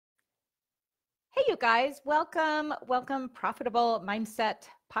you guys. Welcome, welcome, Profitable Mindset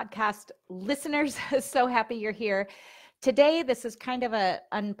podcast listeners. So happy you're here. Today, this is kind of an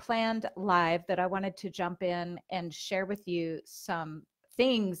unplanned live that I wanted to jump in and share with you some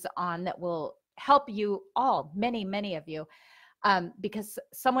things on that will help you all, many of you, because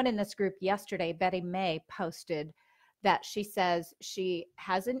someone in this group yesterday, Betty May, posted that she says she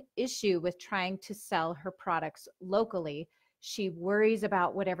has an issue with trying to sell her products locally. She worries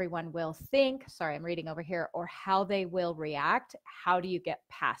about what everyone will think. Sorry, I'm reading over here, or how they will react. How do you get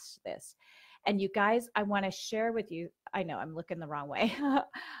past this? And you guys, I want to share with you, I know I'm looking the wrong way.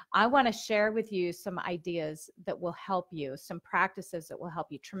 I want to share with you some ideas that will help you, some practices that will help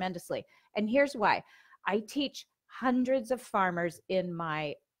you tremendously. And here's why. I teach hundreds of farmers in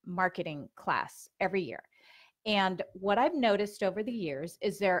my marketing class every year. And what I've noticed over the years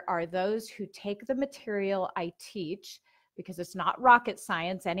is there are those who take the material I teach, because it's not rocket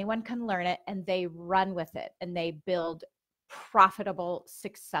science, anyone can learn it, and they run with it and they build profitable,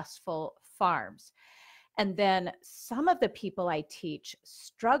 successful farms. And then some of the people I teach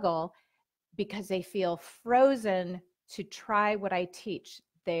struggle because they feel frozen to try what I teach.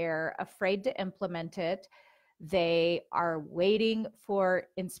 They're afraid to implement it. They are waiting for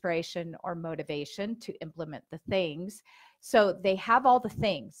inspiration or motivation to implement the things. So they have all the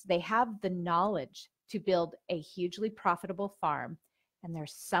things. They have the knowledge to build a hugely profitable farm, and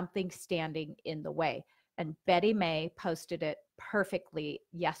there's something standing in the way. And Betty May posted it perfectly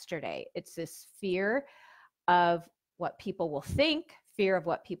yesterday. It's this fear of what people will think, fear of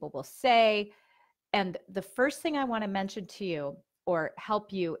what people will say. And the first thing I want to mention to you or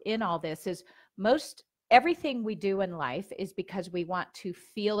help you in all this is everything we do in life is because we want to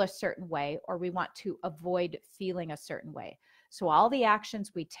feel a certain way, or we want to avoid feeling a certain way. So all the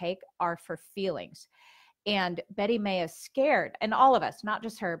actions we take are for feelings. And Betty May is scared, and all of us, not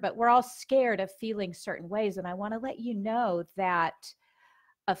just her, but we're all scared of feeling certain ways. And I want to let you know that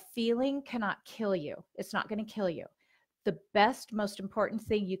a feeling cannot kill you. It's not going to kill you. The best, most important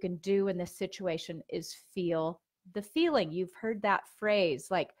thing you can do in this situation is feel the feeling. You've heard that phrase,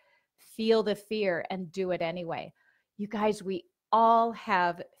 like, feel the fear and do it anyway. You guys, we all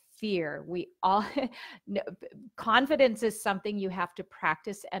have fear. We all, confidence is something you have to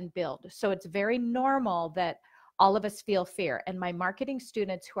practice and build. So it's very normal that all of us feel fear. And my marketing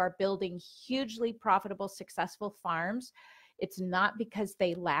students who are building hugely profitable, successful farms, it's not because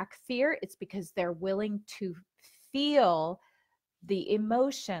they lack fear. It's because they're willing to feel the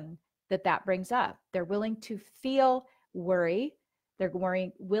emotion that brings up. They're willing to feel worry. They're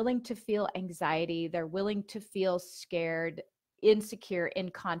willing to feel anxiety. They're willing to feel scared, insecure,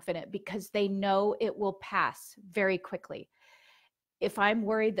 inconfident, because they know it will pass very quickly. If I'm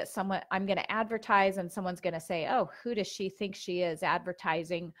worried that I'm going to advertise and someone's going to say, oh, who does she think she is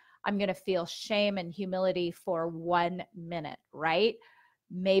advertising? I'm going to feel shame and humility for 1 minute, right?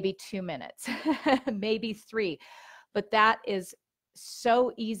 Maybe 2 minutes, maybe 3. But that is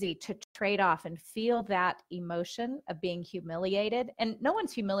so easy to trade off and feel that emotion of being humiliated. And no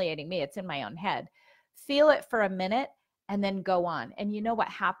one's humiliating me. It's in my own head. Feel it for a minute and then go on. And you know what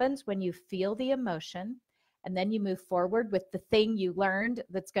happens when you feel the emotion and then you move forward with the thing you learned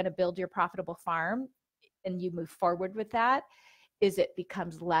that's going to build your profitable farm, and you move forward with that, is it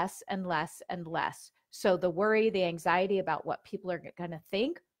becomes less and less and less. So the worry, the anxiety about what people are going to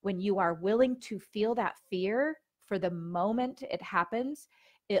think, when you are willing to feel that fear for the moment it happens,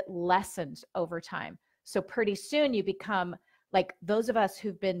 it lessens over time. So pretty soon you become like those of us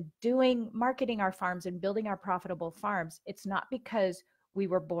who've been marketing our farms and building our profitable farms. It's not because we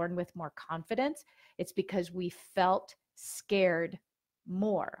were born with more confidence. It's because we felt scared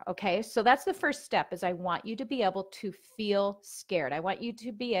more. Okay. So that's the first step, is I want you to be able to feel scared. I want you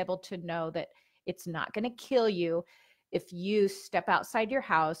to be able to know that it's not going to kill you if you step outside your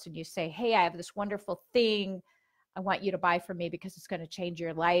house and you say, hey, I have this wonderful thing I want you to buy from me because it's going to change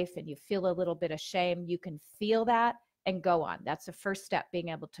your life, and you feel a little bit of shame. You can feel that and go on. That's the first step, being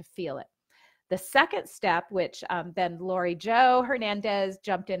able to feel it. The second step, which then Lori Jo Hernandez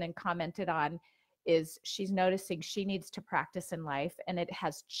jumped in and commented on, is she's noticing she needs to practice in life, and it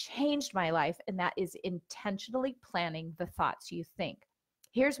has changed my life, and that is intentionally planning the thoughts you think.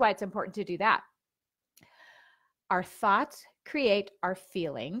 Here's why it's important to do that. Our thoughts create our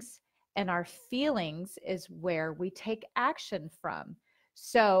feelings, and our feelings is where we take action from.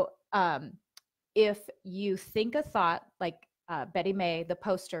 So if you think a thought, like Betty May, the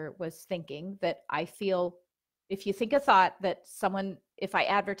poster, was thinking that if you think a thought that if I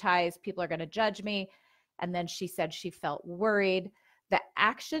advertise, people are going to judge me, and then she said she felt worried, the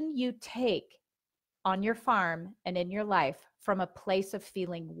action you take on your farm and in your life from a place of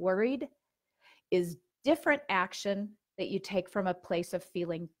feeling worried is different action that you take from a place of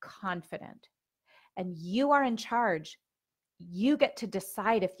feeling confident. And you are in charge. You get to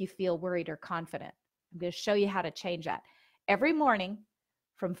decide if you feel worried or confident. I'm going to show you how to change that. Every morning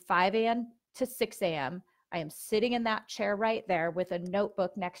from 5 a.m. to 6 a.m., I am sitting in that chair right there with a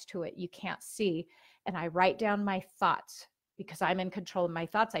notebook next to it you can't see, and I write down my thoughts because I'm in control of my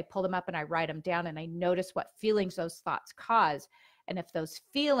thoughts. I pull them up and I write them down, and I notice what feelings those thoughts cause. And if those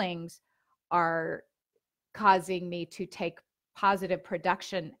feelings are causing me to take positive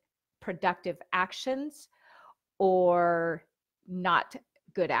productive actions or not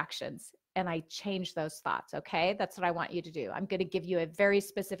good actions, and I change those thoughts. Okay, that's what I want you to do. I'm going to give you a very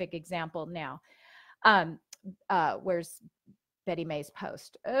specific example now. Where's Betty May's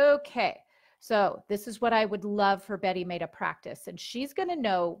post? Okay, so this is what I would love for Betty May to practice, and she's going to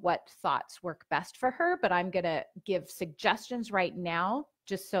know what thoughts work best for her, but I'm going to give suggestions right now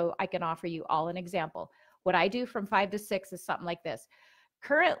just so I can offer you all an example. What I do from 5 to 6 is something like this.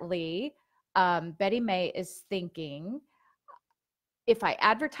 Currently, Betty May is thinking, if I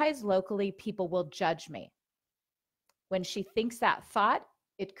advertise locally, people will judge me. When she thinks that thought,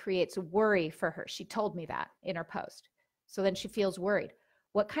 it creates worry for her. She told me that in her post. So then she feels worried.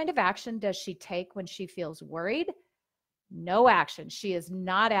 What kind of action does she take when she feels worried? No action. She is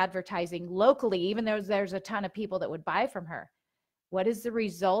not advertising locally, even though there's a ton of people that would buy from her. What is the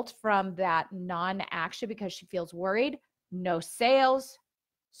result from that non-action because she feels worried? No sales,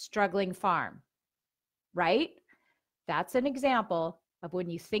 struggling farm, right? That's an example of when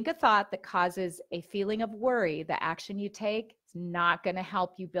you think a thought that causes a feeling of worry, the action you take is not going to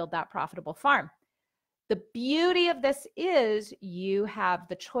help you build that profitable farm. The beauty of this is you have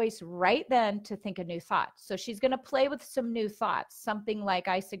the choice right then to think a new thought. So she's going to play with some new thoughts, something like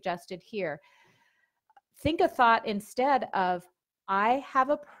I suggested here. Think a thought instead of, I have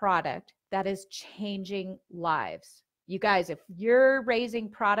a product that is changing lives. You guys, if you're raising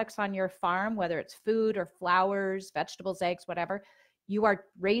products on your farm, whether it's food or flowers, vegetables, eggs, whatever, you are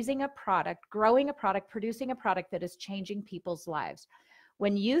raising a product, growing a product, producing a product that is changing people's lives.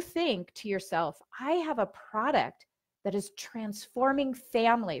 When you think to yourself, I have a product that is transforming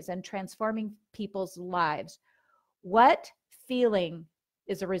families and transforming people's lives, what feeling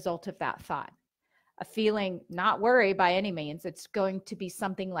is a result of that thought? A feeling, not worry by any means. It's going to be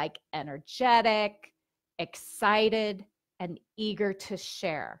something like energetic, excited, and eager to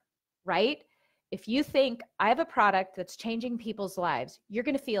share, right? If you think I have a product that's changing people's lives, you're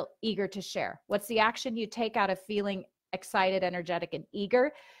going to feel eager to share. What's the action you take out of feeling excited, energetic, and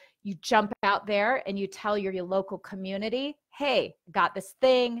eager? You jump out there and you tell your local community, hey, got this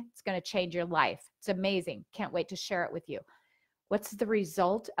thing. It's going to change your life. It's amazing. Can't wait to share it with you. What's the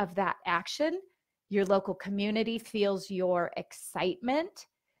result of that action? Your local community feels your excitement.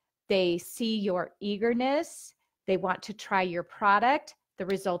 They see your eagerness. They want to try your product. The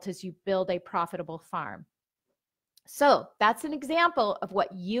result is you build a profitable farm. So that's an example of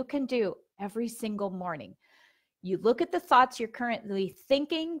what you can do every single morning. You look at the thoughts you're currently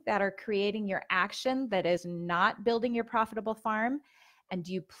thinking that are creating your action that is not building your profitable farm, and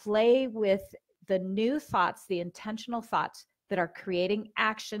you play with the new thoughts, the intentional thoughts that are creating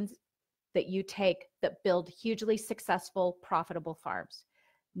actions that you take that build hugely successful, profitable farms.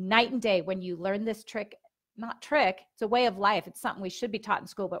 Night and day, when you learn this trick, not trick, it's a way of life. It's something we should be taught in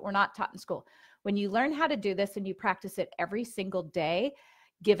school, but we're not taught in school. When you learn how to do this and you practice it every single day,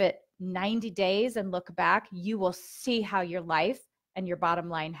 give it 90 days and look back, you will see how your life and your bottom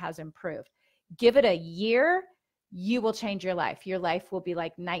line has improved. Give it a year, you will change your life. Your life will be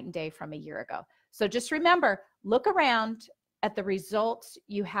like night and day from a year ago. So just remember, look around at the results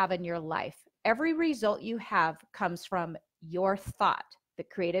you have in your life. Every result you have comes from your thought that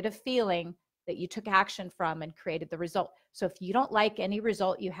created a feeling that you took action from and created the result. So if you don't like any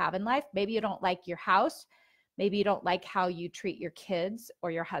result you have in life, maybe you don't like your house, maybe you don't like how you treat your kids or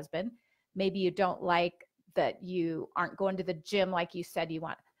your husband, maybe you don't like that you aren't going to the gym like you said you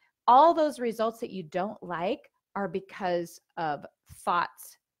want. All those results that you don't like are because of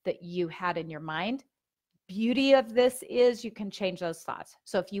thoughts that you had in your mind. Beauty of this is you can change those thoughts.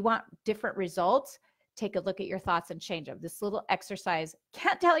 So if you want different results, take a look at your thoughts and change them. This little exercise,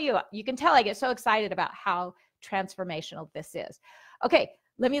 can't tell you, you can tell I get so excited about how transformational this is. Okay,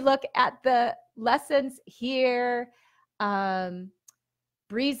 let me look at the lessons here.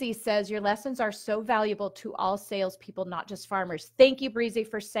 Breezy says, your lessons are so valuable to all salespeople, not just farmers. Thank you, Breezy,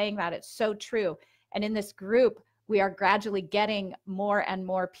 for saying that. It's so true. And in this group, we are gradually getting more and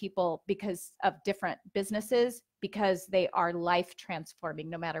more people because of different businesses, because they are life transforming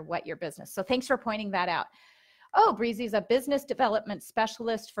no matter what your business. So thanks for pointing that out. Oh, Breezy's a business development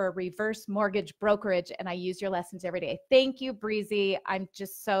specialist for a reverse mortgage brokerage, and I use your lessons every day. Thank you, Breezy. I'm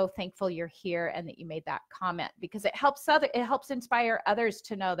just so thankful you're here and that you made that comment, because it helps inspire others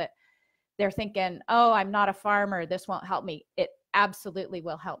to know that they're thinking, oh, I'm not a farmer, this won't help me. It absolutely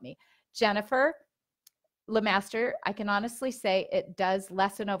will help me. Jennifer Lemaster, I can honestly say it does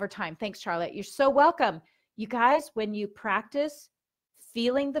lessen over time. Thanks, Charlotte. You're so welcome. You guys, when you practice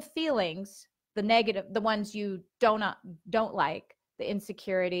feeling the feelings, the negative, the ones you don't like, the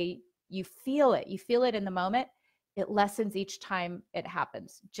insecurity, you feel it in the moment, it lessens each time it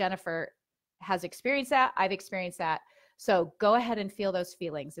happens. Jennifer has experienced that. I've experienced that. So go ahead and feel those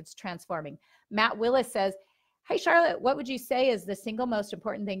feelings. It's transforming. Matt Willis says, hi, Charlotte, what would you say is the single most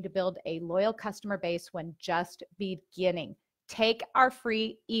important thing to build a loyal customer base when just beginning? Take our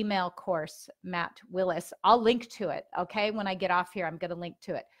free email course, Matt Willis. I'll link to it, okay? When I get off here, I'm going to link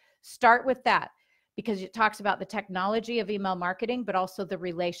to it. Start with that, because it talks about the technology of email marketing, but also the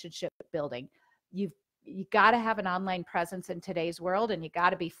relationship building. You got to have an online presence in today's world, and you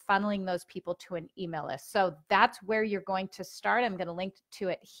got to be funneling those people to an email list. So that's where you're going to start. I'm going to link to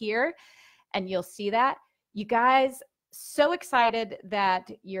it here, and you'll see that. You guys, so excited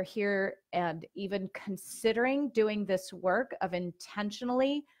that you're here and even considering doing this work of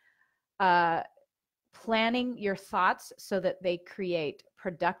intentionally planning your thoughts so that they create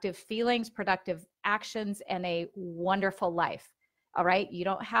productive feelings, productive actions, and a wonderful life. All right. You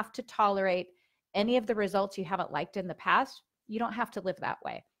don't have to tolerate any of the results you haven't liked in the past. You don't have to live that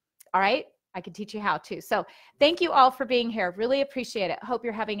way. All right. I can teach you how to. So thank you all for being here. Really appreciate it. Hope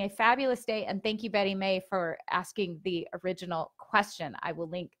you're having a fabulous day. And thank you, Betty May, for asking the original question. I will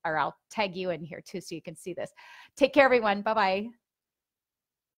link, or I'll tag you in here too, so you can see this. Take care, everyone. Bye-bye.